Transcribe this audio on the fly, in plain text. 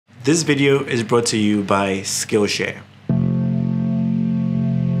This video is brought to you by Skillshare.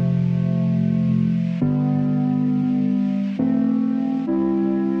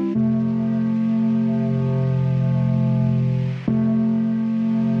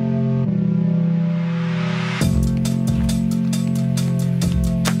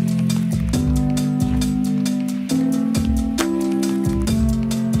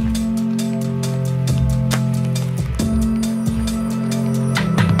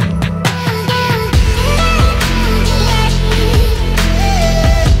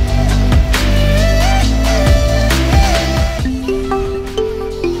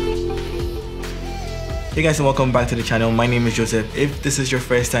 Hey guys, and welcome back to the channel. My name is Joseph. If this is your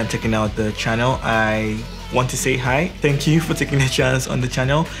first time checking out the channel, I want to say hi. Thank you for taking a chance on the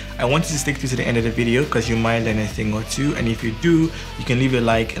channel. I want you to stick through to the end of the video because you might learn a thing or two, and if you do, you can leave a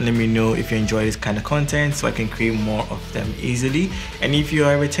like and let me know if you enjoy this kind of content so I can create more of them easily. And if you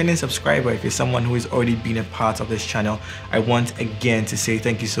are a returning subscriber, if you're someone who has already been a part of this channel, I want again to say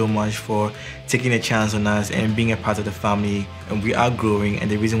thank you so much for taking a chance on us and being a part of the family. And we are growing, and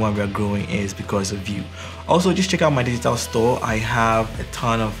the reason why we are growing is because of you. Also, just check out my digital store. I have a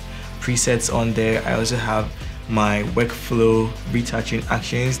ton of presets on there. I also have my workflow retouching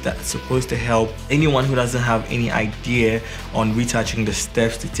actions that's supposed to help anyone who doesn't have any idea on retouching, the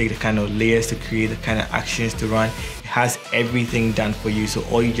steps to take, the kind of layers to create, the kind of actions to run. It has everything done for you, so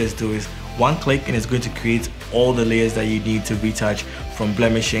all you just do is one click and it's going to create all the layers that you need to retouch, from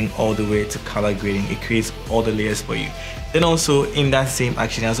blemishing all the way to color grading. It creates all the layers for you. Then also in that same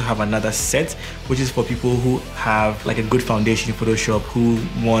action, I also have another set which is for people who have like a good foundation in Photoshop, who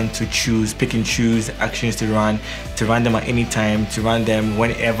want to pick and choose actions to run them at any time, to run them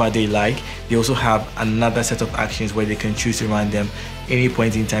whenever they like. They also have another set of actions where they can choose to run them any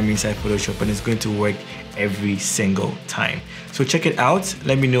point in time inside Photoshop, and it's going to work every single time. So check it out.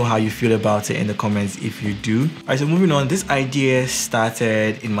 Let me know how you feel about it in the comments if you do. Alright, so moving on, this idea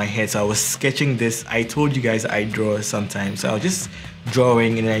started in my head. So I was sketching this. I told you guys I draw sometimes, so I was just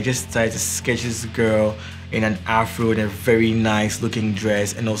drawing and then I just started to sketch this girl in an afro and a very nice looking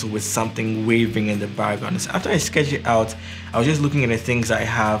dress, and also with something waving in the background. So after I sketched it out, I was just looking at the things I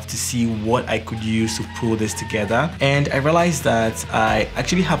have to see what I could use to pull this together, and I realized that I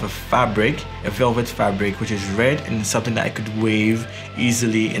actually have a fabric, a velvet fabric, which is red, and something that I could wave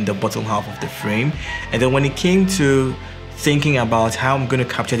easily in the bottom half of the frame. And then when it came to thinking about how I'm going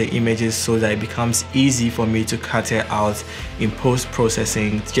to capture the images so that it becomes easy for me to cut it out in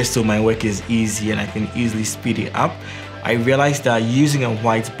post-processing, just so my work is easy and I can easily speed it up, I realized that using a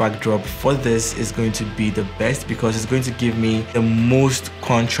white backdrop for this is going to be the best, because it's going to give me the most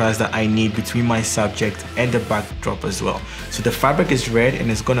contrast that I need between my subject and the backdrop as well. So the fabric is red and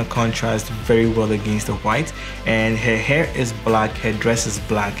it's going to contrast very well against the white, and her hair is black, her dress is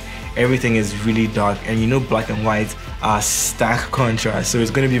black, everything is really dark, and you know black and white are stark contrast, so it's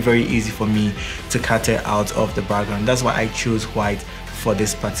going to be very easy for me to cut it out of the background. That's why I chose white for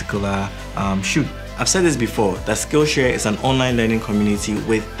this particular shoot. I've said this before, that Skillshare is an online learning community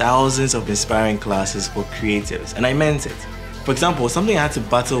with thousands of inspiring classes for creatives, and I meant it. For example, something I had to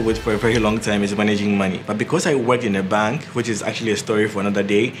battle with for a very long time is managing money, but because I worked in a bank, which is actually a story for another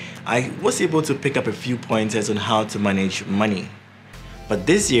day, I was able to pick up a few pointers on how to manage money. But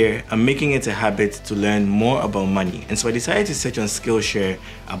this year, I'm making it a habit to learn more about money, and so I decided to search on Skillshare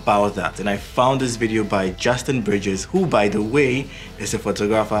about that, and I found this video by Justin Bridges, who by the way is a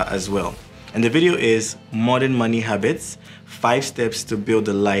photographer as well. And the video is Modern Money Habits, 5 Steps to Build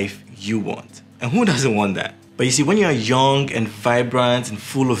the Life You Want. And who doesn't want that? But you see, when you're young and vibrant and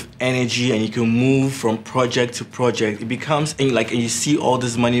full of energy and you can move from project to project, it becomes, and you see all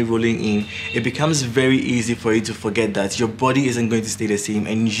this money rolling in, it becomes very easy for you to forget that your body isn't going to stay the same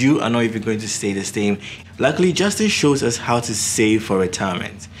and you are not even going to stay the same. Luckily, Justin shows us how to save for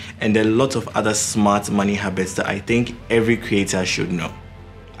retirement, and there are lots of other smart money habits that I think every creator should know.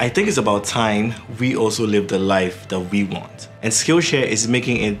 I think it's about time we also live the life that we want, and Skillshare is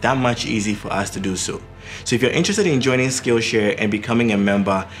making it that much easy for us to do so. So if you're interested in joining Skillshare and becoming a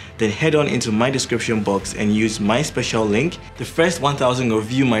member, then head on into my description box and use my special link. The first 1,000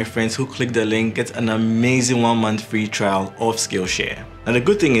 of you, my friends, who click the link get an amazing 1-month free trial of Skillshare. Now the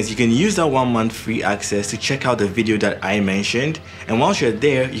good thing is you can use that 1-month free access to check out the video that I mentioned, and whilst you're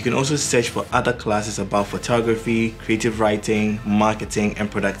there, you can also search for other classes about photography, creative writing, marketing,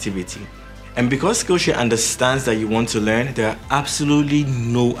 and productivity. And because Skillshare understands that you want to learn, there are absolutely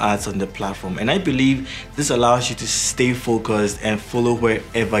no ads on the platform, and I believe this allows you to stay focused and follow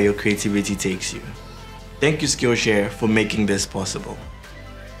wherever your creativity takes you. Thank you, Skillshare, for making this possible.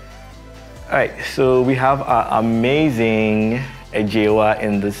 Alright, so we have our amazing a Jewa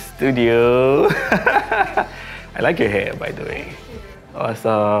in the studio. I like your hair, by the way.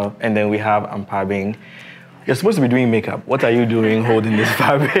 Awesome. And then we have Ampabing. You're supposed to be doing makeup. What are you doing holding this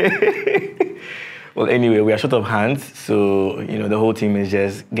fabric? Well, anyway, we are short of hands, so you know the whole team is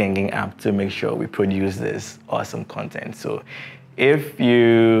just ganging up to make sure we produce this awesome content. So if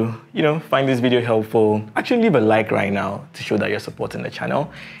you find this video helpful, actually leave a like right now to show that you're supporting the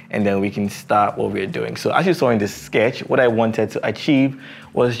channel, and then we can start what we're doing. So as you saw in this sketch, what I wanted to achieve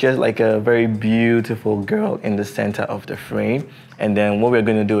was just like a very beautiful girl in the center of the frame. And then what we're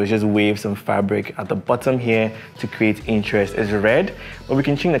going to do is just wave some fabric at the bottom here to create interest. It's red, but we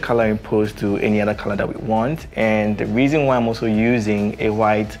can change the color in post to any other color that we want. And the reason why I'm also using a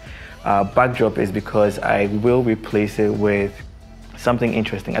white backdrop is because I will replace it with something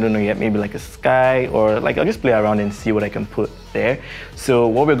interesting. I don't know yet, maybe like a sky, or like I'll just play around and see what I can put there. So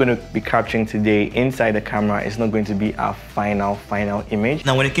what we're going to be capturing today inside the camera is not going to be our final image.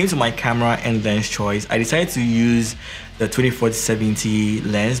 Now when it came to my camera and lens choice, I decided to use the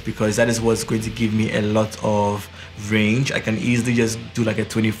 24-70 lens because that is what's going to give me a lot of range. I can easily just do like a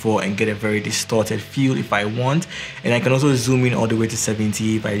 24 and get a very distorted feel if I want, and I can also zoom in all the way to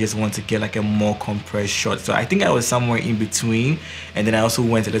 70 if I just want to get like a more compressed shot. So I think I was somewhere in between, and then I also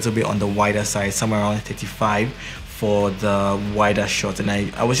went a little bit on the wider side, somewhere around 35 for the wider shot, and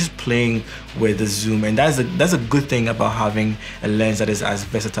I was just playing with the zoom. And that's a good thing about having a lens that is as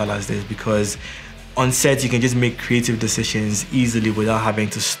versatile as this, because on set you can just make creative decisions easily without having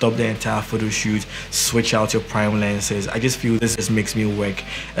to stop the entire photo shoot, switch out your prime lenses. I just feel this just makes me work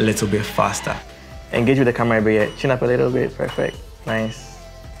a little bit faster. Engage with the camera a bit, chin up a little bit, perfect, nice.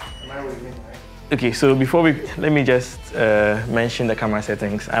 Okay, so before let me just mention the camera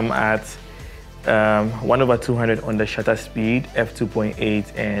settings. I'm at 1/200 on the shutter speed,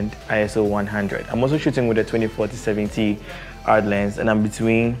 f2.8 and ISO 100. I'm also shooting with a 24-70 art lens, and I'm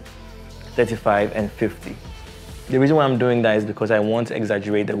between 35 and 50. The reason why I'm doing that is because I want to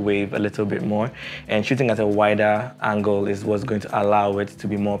exaggerate the wave a little bit more, and shooting at a wider angle is what's going to allow it to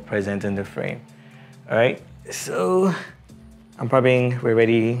be more present in the frame. All right, so we're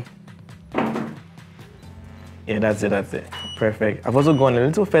ready. Yeah, that's it, perfect. I've also gone a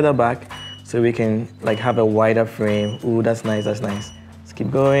little further back so we can like have a wider frame. Ooh, that's nice, that's nice. Let's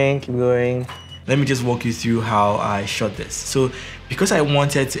keep going. Let me just walk you through how I shot this. So because I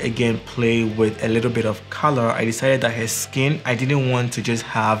wanted to again play with a little bit of color, I decided that her skin, I didn't want to just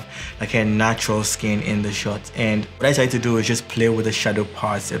have like a natural skin in the shot. And what I decided to do is just play with the shadow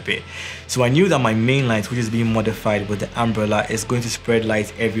parts a bit. So I knew that my main light, which is being modified with the umbrella, is going to spread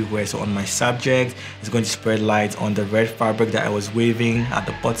light everywhere. So on my subject, it's going to spread light on the red fabric that I was waving at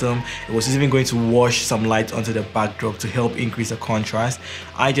the bottom. It was even going to wash some light onto the backdrop to help increase the contrast.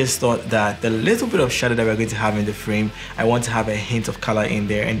 I just thought that the little bit of shadow that we're going to have in the frame, I want to have a hint of color in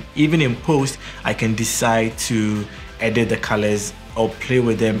there, and even in post I can decide to edit the colors or play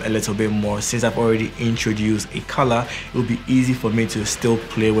with them a little bit more. Since I've already introduced a color, it will be easy for me to still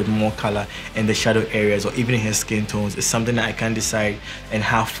play with more color in the shadow areas or even in her skin tones. It's something that I can decide and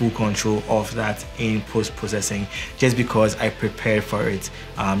have full control of that in post-processing, just because I prepared for it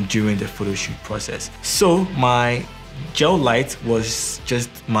during the photo shoot process. So my gel light was just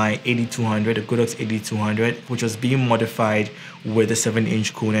my 8200, the Godox 8200, which was being modified with a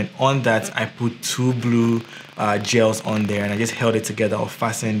 7-inch cone, and on that I put 2 blue gels on there, and I just held it together or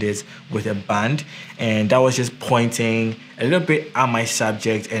fastened it with a band, and that was just pointing a little bit at my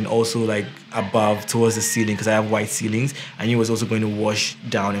subject and also like above towards the ceiling, because I have white ceilings. I knew it was also going to wash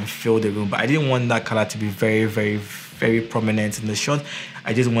down and fill the room, but I didn't want that color to be very prominent in the shot.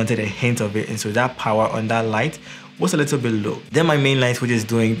 I just wanted a hint of it, and so that power on that light was a little bit low. Then my main light, which is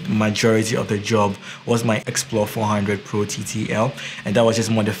doing majority of the job, was my Explore 400 Pro TTL, and that was just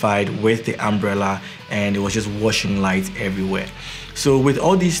modified with the umbrella, and it was just washing light everywhere. So with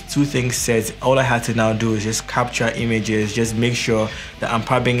all these two things set, all I had to now do is just capture images, just make sure that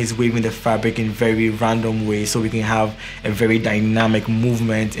Ampabing is waving the fabric in very random ways so we can have a very dynamic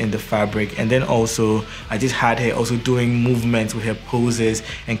movement in the fabric. And then also I just had her also doing movements with her poses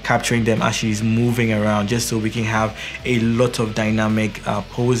and capturing them as she's moving around, just so we can have a lot of dynamic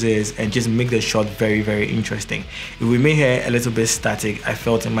poses and just make the shot very interesting. If we made her a little bit static, I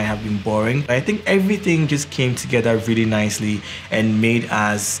felt it might have been boring, but I think everything just came together really nicely and made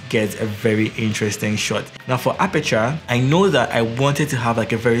us get a very interesting shot. Now for aperture, I know that I wanted to have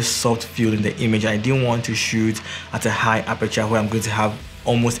like a very soft feel in the image. I didn't want to shoot at a high aperture where I'm going to have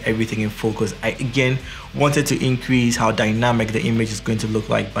almost everything in focus. I again wanted to increase how dynamic the image is going to look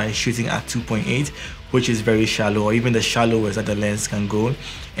like by shooting at 2.8, which is very shallow, or even the shallowest that the lens can go,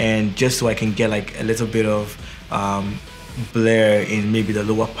 and just so I can get like a little bit of blur in maybe the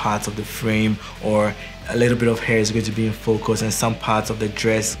lower parts of the frame, or a little bit of hair is going to be in focus and some parts of the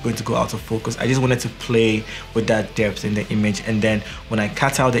dress going to go out of focus. I just wanted to play with that depth in the image, and then when I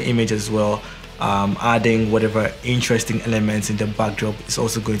cut out the image as well, adding whatever interesting elements in the backdrop is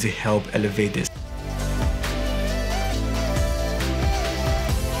also going to help elevate this.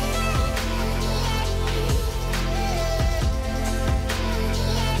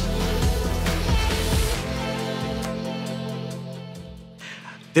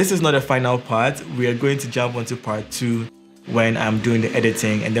 This is not the final part. We are going to jump onto part 2 when I'm doing the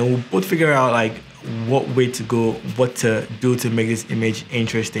editing, and then we'll both figure out like what way to go, what to do to make this image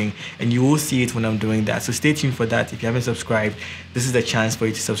interesting, and you will see it when I'm doing that. So stay tuned for that. If you haven't subscribed, this is the chance for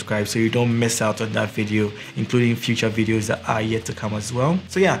you to subscribe so you don't miss out on that video, including future videos that are yet to come as well.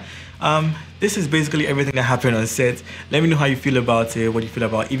 So yeah, this is basically everything that happened on set. Let me know how you feel about it, what you feel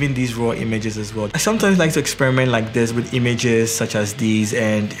about even these raw images as well. I sometimes like to experiment like this with images such as these,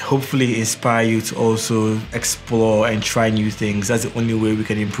 and hopefully inspire you to also explore and try new things. That's the only way we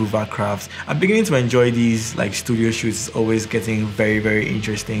can improve our craft. I'm beginning to enjoy these like studio shoots. It's always getting very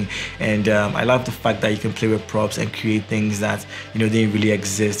interesting, and I love the fact that you can play with props and create things that, you know, didn't really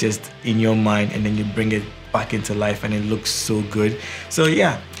exist just in your mind, and then you bring it back into life and it looks so good. So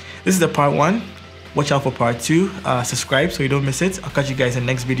yeah, this is the part 1. Watch out for part 2. Subscribe so you don't miss it. I'll catch you guys in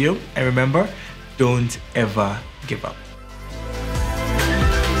the next video, and remember, don't ever give up.